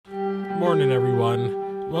Morning,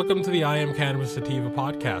 everyone. Welcome to the I Am Cannabis Sativa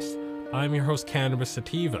podcast. I'm your host, Cannabis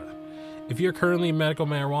Sativa. If you're currently a medical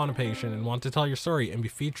marijuana patient and want to tell your story and be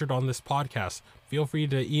featured on this podcast, feel free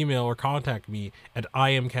to email or contact me at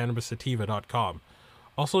iamcannabissativa.com.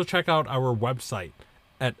 Also, check out our website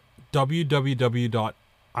at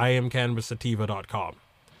www.iamcannabissativa.com.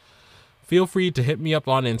 Feel free to hit me up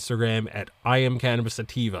on Instagram at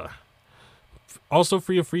iamcannabissativa. Also,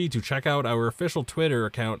 feel free to check out our official Twitter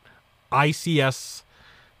account, ICS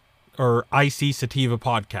or IC Sativa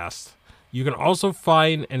Podcast. You can also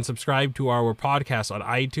find and subscribe to our podcast on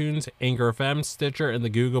iTunes, Anchor FM, Stitcher, and the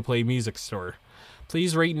Google Play Music Store.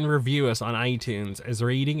 Please rate and review us on iTunes, as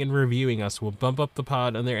rating and reviewing us will bump up the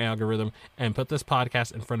pod on their algorithm and put this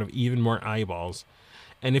podcast in front of even more eyeballs.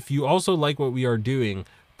 And if you also like what we are doing,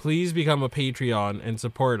 please become a Patreon and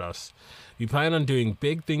support us. We plan on doing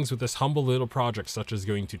big things with this humble little project, such as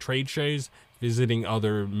going to trade shows, visiting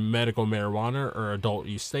other medical marijuana or adult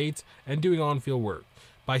use states, and doing on-field work.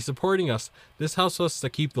 By supporting us, this helps us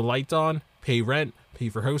to keep the lights on, pay rent, pay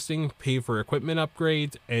for hosting, pay for equipment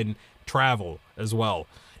upgrades, and travel as well.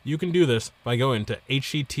 You can do this by going to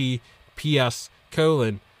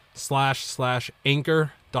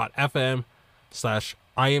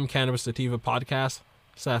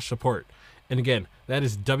https://anchor.fm/IamCannabisSativa-podcast/support. And again, that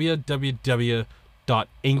is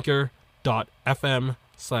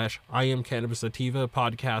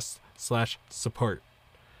www.anchor.fm/IamCannabisSativa-podcast/support.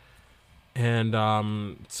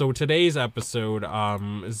 And so today's episode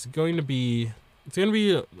is going to be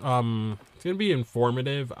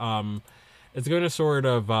informative. It's going to sort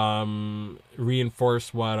of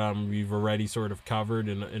reinforce what we've already sort of covered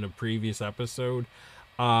in a previous episode.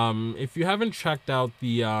 If you haven't checked out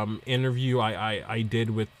the interview I did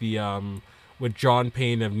with with John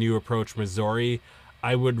Payne of New Approach Missouri,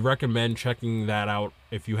 I would recommend checking that out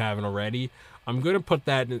if you haven't already. I'm going to put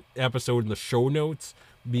that episode in the show notes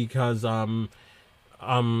because the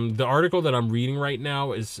article that I'm reading right now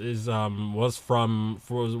was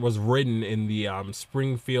written in the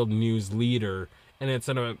Springfield News Leader, and it's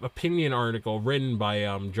an opinion article written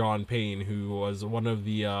by John Payne, who was one of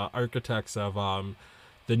the architects of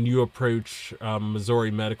the New Approach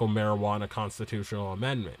Missouri Medical Marijuana Constitutional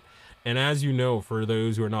Amendment. And as you know, for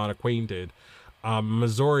those who are not acquainted,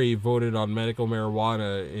 Missouri voted on medical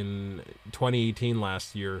marijuana in 2018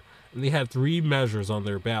 last year, and they had 3 measures on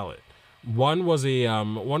their ballot. One was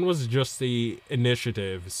just the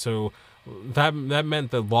initiative, so that meant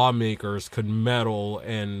that lawmakers could meddle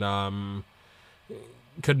and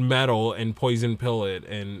poison pill it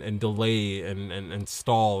and delay and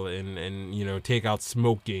stall and take out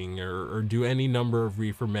smoking or do any number of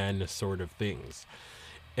reefer madness sort of things.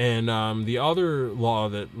 And the other law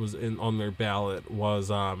that was on their ballot was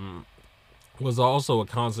also a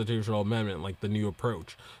constitutional amendment, like the New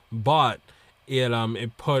Approach, but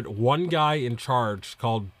it put one guy in charge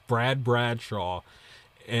called Brad Bradshaw,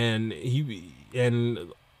 and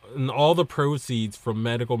all the proceeds from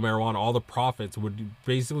medical marijuana, all the profits would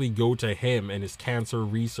basically go to him and his cancer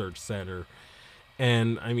research center.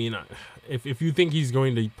 And I mean, if you think he's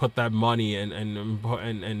going to put that money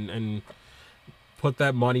and put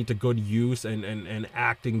that money to good use and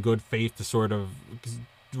act in good faith to sort of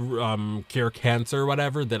cure cancer or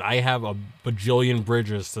whatever, then I have a bajillion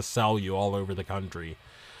bridges to sell you all over the country.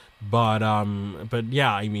 But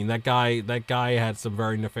yeah, I mean, that guy had some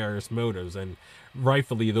very nefarious motives, and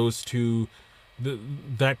rightfully those two,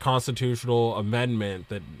 that constitutional amendment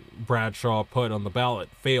that Bradshaw put on the ballot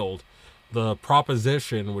failed. The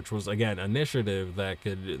proposition, which was again initiative that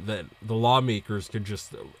the lawmakers could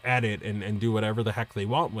just edit and do whatever the heck they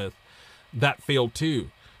want with, that failed too.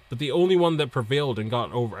 But the only one that prevailed and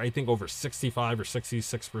got over 65 or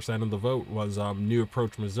 66% of the vote was New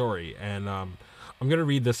Approach Missouri. And I'm going to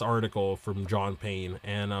read this article from John Payne.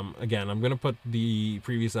 And again, I'm going to put the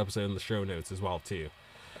previous episode in the show notes as well too.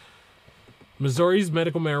 Missouri's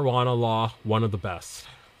medical marijuana law, one of the best,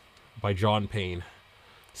 by John Payne.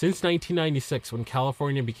 Since 1996, when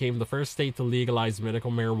California became the first state to legalize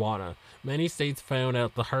medical marijuana, many states found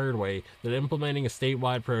out the hard way that implementing a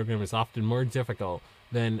statewide program is often more difficult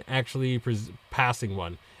than actually passing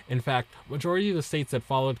one. In fact, majority of the states that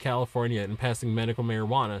followed California in passing medical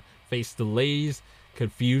marijuana faced delays,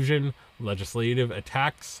 confusion, legislative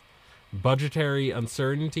attacks, budgetary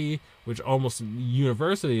uncertainty, which almost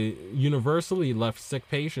universally left sick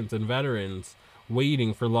patients and veterans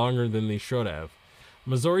waiting for longer than they should have.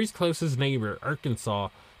 Missouri's closest neighbor, Arkansas,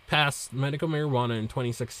 passed medical marijuana in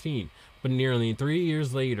 2016, but nearly 3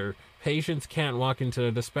 years later, patients can't walk into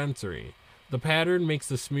a dispensary. The pattern makes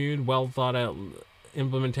the smooth, well-thought-out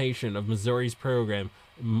implementation of Missouri's program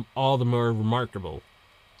all the more remarkable.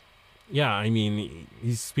 Yeah, I mean,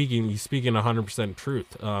 he's speaking 100%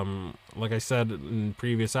 truth. Like I said in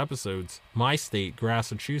previous episodes, my state,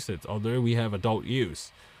 Massachusetts, although we have adult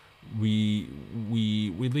use, we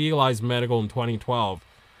we legalized medical in 2012,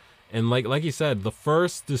 and like you said,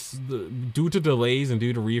 due to delays and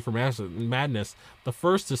due to reefer madness, the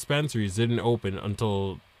first dispensaries didn't open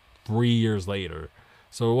until 3 years later.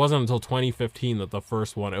 So it wasn't until 2015 that the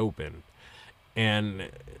first one opened. And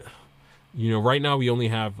right now we only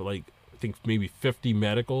have like I think maybe 50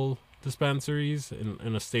 medical dispensaries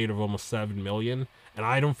in a state of almost 7 million, and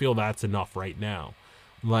I don't feel that's enough right now.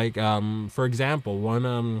 Like for example,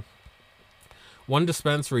 one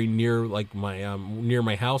dispensary near like my near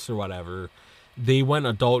my house or whatever, they went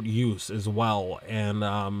adult use as well, and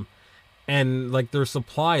like their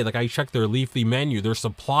supply, like I checked their leafly menu, their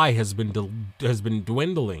supply has been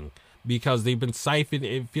dwindling because they've been siphoning.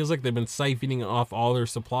 It feels like they've been siphoning off all their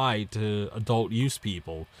supply to adult use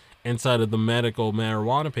people instead of the medical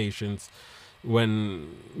marijuana patients.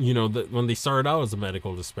 When when they started out as a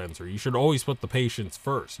medical dispensary, you should always put the patients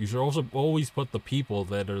first. You should also always put the people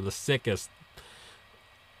that are the sickest.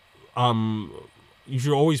 um you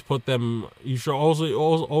should always put them you should also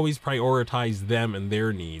always prioritize them and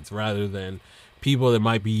their needs rather than people that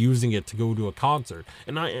might be using it to go to a concert.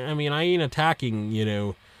 And I mean, I ain't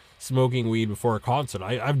attacking smoking weed before a concert.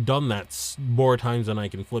 I've done that more times than I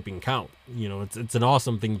can flipping count. It's an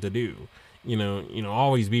awesome thing to do.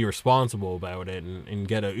 Always be responsible about it, and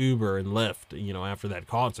get a Uber and Lyft after that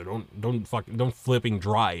concert. Don't flipping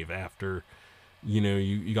drive after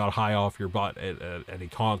you got high off your butt at a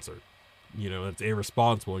concert. That's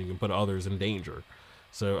irresponsible, and you can put others in danger.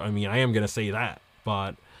 So I mean, I am gonna say that.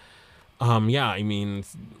 But yeah, I mean,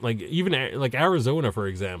 like even like Arizona, for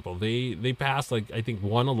example, they passed like I think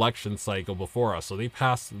one election cycle before us. So they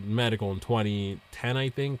passed medical in 2010, I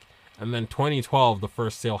think, and then 2012 the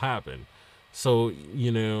first sale happened. So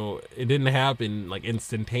it didn't happen like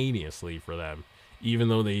instantaneously for them, even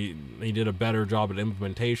though they did a better job at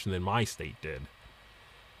implementation than my state did.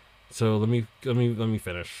 So let me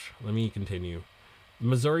finish. Let me continue. The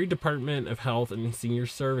Missouri Department of Health and Senior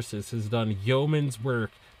Services has done yeoman's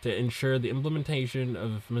work to ensure the implementation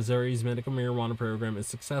of Missouri's medical marijuana program is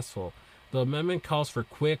successful. The amendment calls for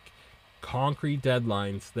quick, concrete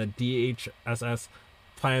deadlines that DHSS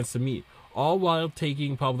plans to meet, all while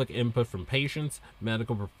taking public input from patients,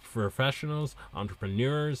 medical professionals,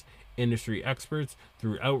 entrepreneurs, industry experts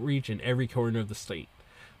through outreach in every corner of the state.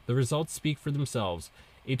 The results speak for themselves.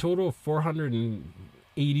 A total of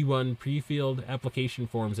 481 pre-filled application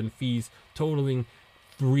forms and fees totaling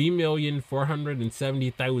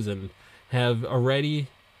 3,470,000 have already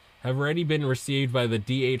been received by the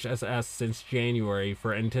DHSS since January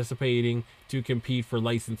for anticipating to compete for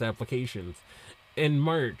license applications. In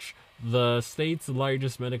March, the state's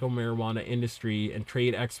largest medical marijuana industry and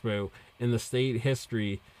trade expo in state's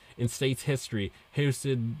history,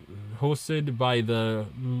 hosted by the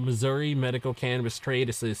Missouri Medical Cannabis Trade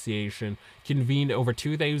Association, convened over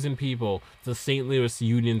 2,000 people at the St. Louis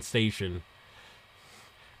Union Station.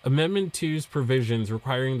 Amendment Two's provisions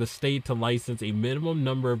requiring the state to license a minimum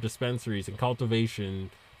number of dispensaries and cultivation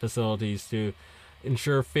facilities to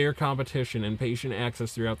ensure fair competition and patient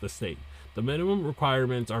access throughout the state. The minimum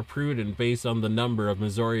requirements are prudent based on the number of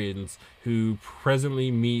Missourians who presently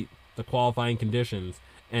meet the qualifying conditions,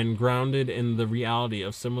 and grounded in the reality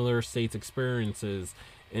of similar states' experiences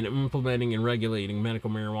in implementing and regulating medical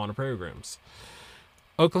marijuana programs.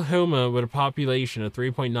 Oklahoma, with a population of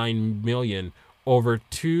 3.9 million, over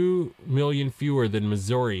 2 million fewer than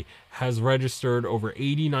Missouri, has registered over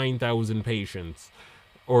 89,000 patients,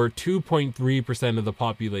 or 2.3% of the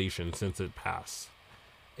population since it passed.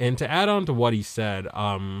 And to add on to what he said,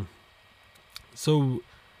 so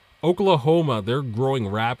Oklahoma, they're growing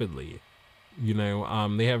rapidly.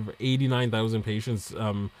 They have 89,000 patients.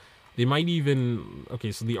 They might even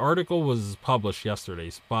so the article was published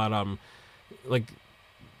yesterday, but like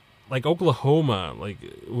Oklahoma, like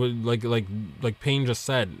Payne just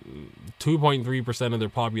said, 2.3% of their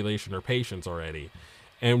population are patients already.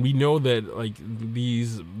 And we know that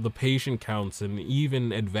the patient counts in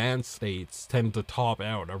even advanced states tend to top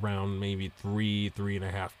out around maybe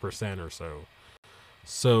 3.5% or so.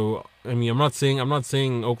 So I mean, I'm not saying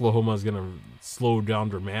Oklahoma is gonna slow down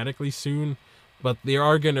dramatically soon, but they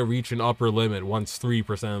are gonna reach an upper limit once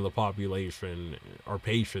 3% of the population are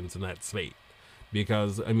patients in that state.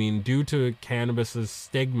 Because I mean, due to cannabis's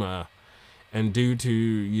stigma, and due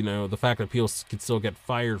to the fact that people could still get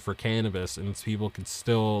fired for cannabis, and people could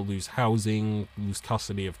still lose housing, lose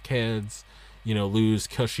custody of kids, lose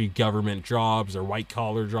cushy government jobs or white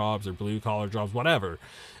collar jobs or blue collar jobs, whatever.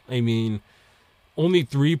 I mean, only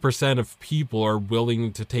 3% of people are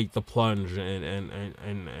willing to take the plunge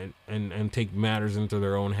and take matters into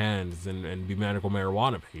their own hands and be medical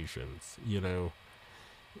marijuana patients.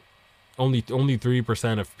 Only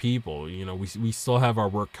 3% of people. We still have our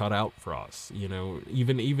work cut out for us.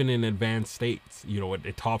 Even in advanced states,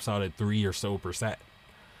 it tops out at 3 or so%.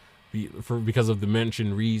 Because of the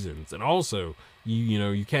mentioned reasons, and also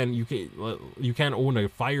you can't own a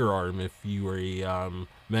firearm if you are a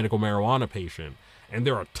medical marijuana patient. And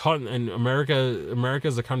there are a ton. And America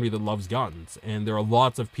is a country that loves guns, and there are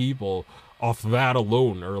lots of people off that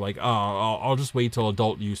alone are like, oh, I'll just wait till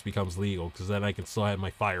adult use becomes legal because then I can still have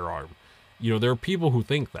my firearm. There are people who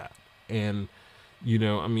think that, and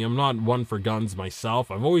I mean, I'm not one for guns myself.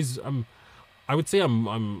 I would say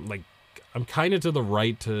I'm kind of to the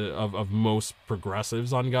right of most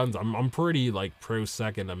progressives on guns. I'm pretty like pro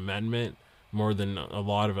Second Amendment more than a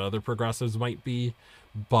lot of other progressives might be.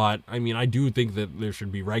 But I mean, I do think that there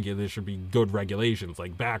should be good regulations,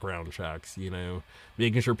 like background checks,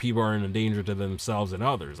 making sure people aren't a danger to themselves and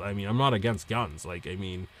others. I mean, I'm not against guns. Like, I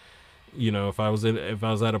mean, if I was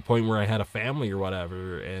at a point where I had a family or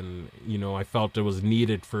whatever, and I felt it was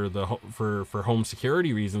needed for home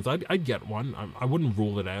security reasons, I'd get one. I wouldn't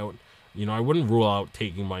rule it out. I wouldn't rule out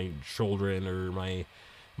taking my children or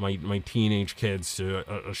my teenage kids to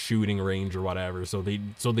a shooting range or whatever, so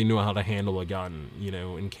they know how to handle a gun,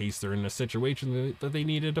 in case they're in a situation that they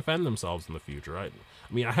need to defend themselves in the future. I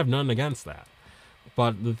mean, I have nothing against that.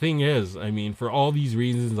 But the thing is, I mean, for all these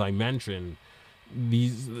reasons I mentioned,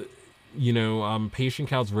 these patient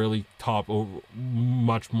counts really top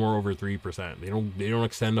much more over 3%. They don't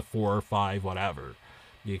extend to 4 or 5, whatever,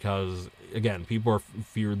 because again, people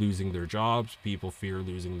fear losing their jobs, people fear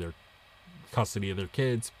losing their custody of their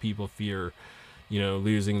kids, people fear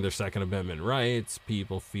losing their Second Amendment rights,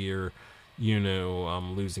 people fear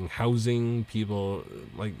losing housing. People,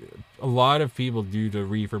 like, a lot of people, due to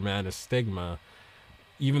reefer madness stigma,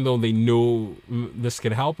 even though they know this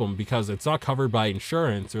could help them because it's not covered by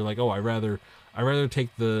insurance, they're like, oh, I rather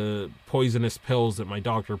take the poisonous pills that my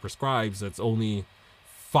doctor prescribes that's only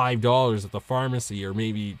 $5 at the pharmacy, or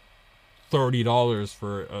maybe $30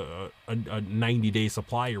 for a 90-day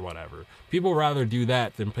supply or whatever. People rather do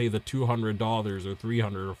that than pay the $200 or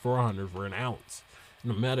 $300 or $400 for an ounce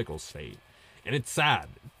in a medical state. And it's sad,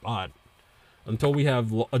 but until we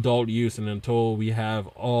have adult use and until we have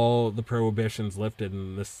all the prohibitions lifted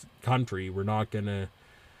in this country, we're not gonna,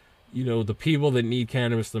 the people that need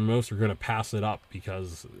cannabis the most are gonna pass it up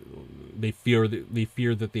because they fear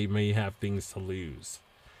that they may have things to lose.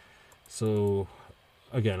 So,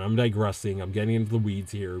 again, I'm digressing. I'm getting into the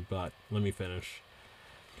weeds here, but let me finish.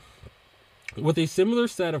 With a similar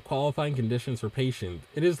set of qualifying conditions for patients,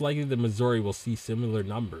 it is likely that Missouri will see similar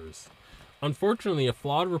numbers. Unfortunately, a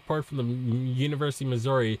flawed report from the University of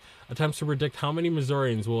Missouri attempts to predict how many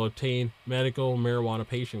Missourians will obtain medical marijuana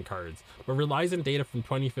patient cards, but relies on data from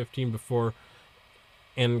 2015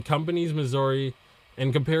 and compares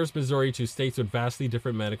Missouri to states with vastly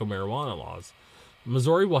different medical marijuana laws.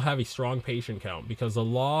 Missouri will have a strong patient count because the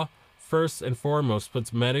law, first and foremost,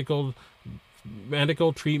 puts medical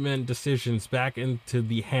treatment decisions back into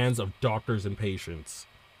the hands of doctors and patients.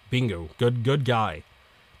 Bingo. Good guy.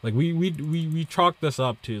 Like, we chalked this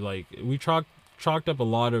up to, like, we chalked up a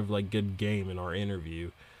lot of, like, good game in our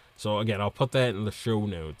interview. So again, I'll put that in the show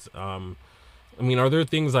notes. I mean, are there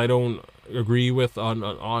things I don't agree with on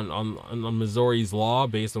Missouri's law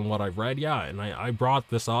based on what I've read? Yeah, and I brought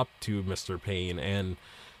this up to Mr. Payne, and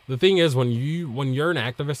the thing is, when you're an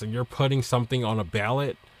activist and you're putting something on a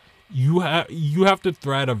ballot, you have to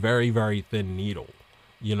thread a very, very thin needle.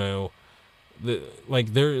 You as an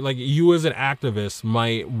activist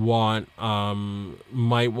might want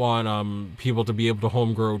people to be able to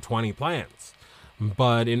home grow 20 plants,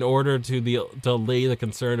 but in order to allay the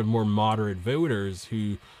concern of more moderate voters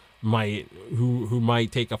who might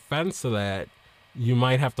take offense to that, you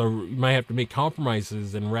might have to make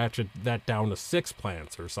compromises and ratchet that down to 6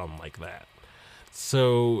 plants or something like that.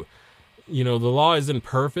 So, the law isn't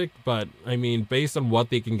perfect, but I mean, based on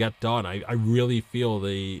what they can get done, I really feel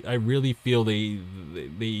they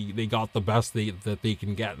got the best that they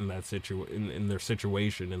can get in that in their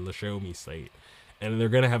situation in the Show Me state, and they're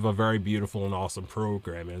gonna have a very beautiful and awesome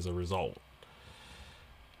program as a result.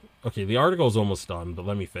 Okay, the article's almost done, but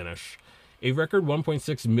let me finish. A record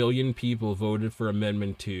 1.6 million people voted for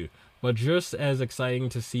Amendment 2, but just as exciting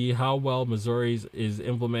to see how well Missouri is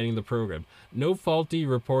implementing the program. No faulty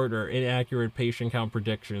report or inaccurate patient count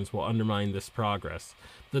predictions will undermine this progress.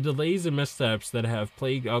 The delays and missteps that have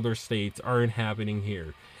plagued other states aren't happening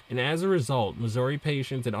here. And as a result, Missouri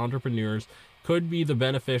patients and entrepreneurs could be the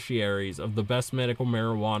beneficiaries of the best medical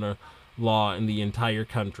marijuana law in the entire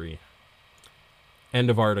country. End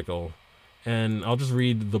of article. And I'll just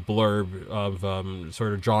read the blurb of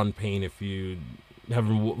sort of John Payne if you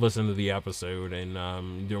haven't listened to the episode and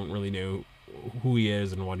don't really know who he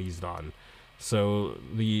is and what he's done. So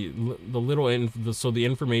the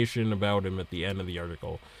information about him at the end of the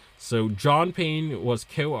article. So John Payne was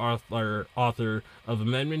co-author of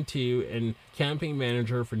Amendment 2 and campaign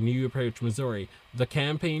manager for New Approach Missouri, the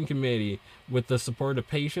campaign committee with the support of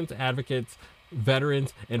patients, advocates,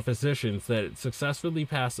 veterans, and physicians that successfully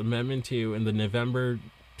passed Amendment 2 in the November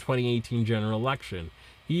 2018 general election.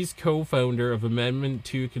 He's co-founder of Amendment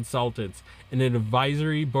 2 Consultants and an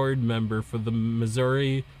advisory board member for the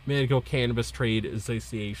Missouri Medical Cannabis Trade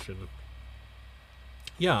Association.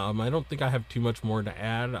 Yeah, I don't think I have too much more to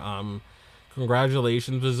add.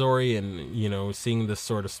 Congratulations, Missouri, and seeing this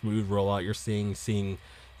sort of smooth rollout. You're seeing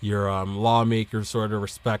your lawmakers sort of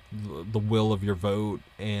respect the will of your vote,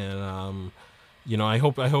 and I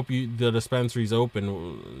hope the dispensaries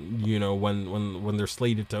open, when they're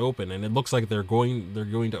slated to open, and it looks like they're going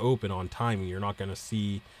to open on time. You're not going to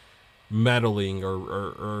see meddling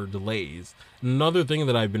or delays. Another thing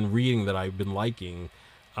that I've been reading that I've been liking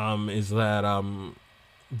is that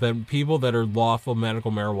people that are lawful medical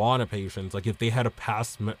marijuana patients, like if they had a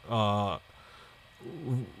past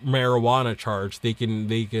marijuana charge, they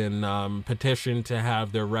can petition to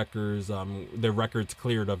have their records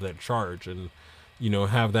cleared of that charge, and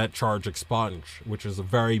have that charge expunged, which is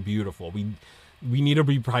very beautiful. We need to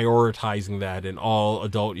be prioritizing that in all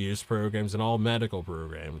adult use programs and all medical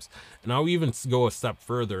programs. And I'll even go a step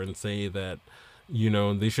further and say that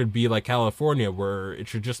they should be like California, where it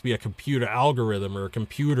should just be a computer algorithm or a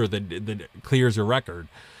computer that clears your record.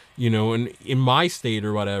 And in my state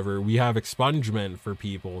or whatever, we have expungement for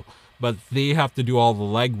people, but they have to do all the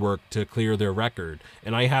legwork to clear their record.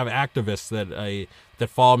 And I have activists that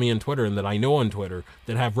follow me on Twitter and that I know on Twitter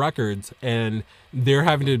that have records, and they're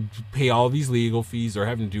having to pay all these legal fees or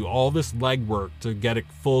having to do all this legwork to get it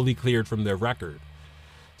fully cleared from their record.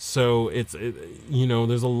 So there's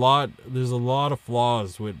a lot of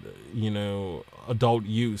flaws with adult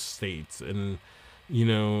use states, and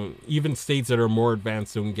even states that are more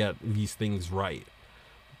advanced don't get these things right.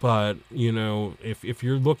 But if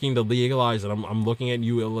you're looking to legalize it, I'm looking at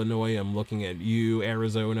you, Illinois. I'm looking at you,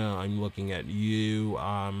 Arizona. I'm looking at you,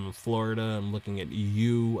 Florida. I'm looking at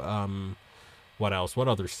you. What else? What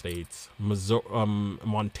other states? Missouri,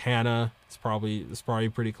 Montana. It's probably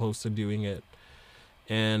pretty close to doing it.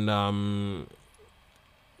 And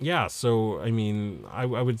yeah, so I mean, I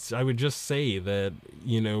would just say that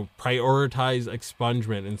prioritize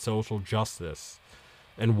expungement and social justice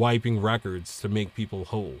and wiping records to make people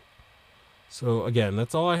whole. So again,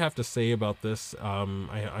 that's all I have to say about this.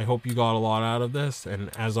 I hope you got a lot out of this,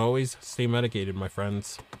 and as always, stay medicated, my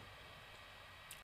friends.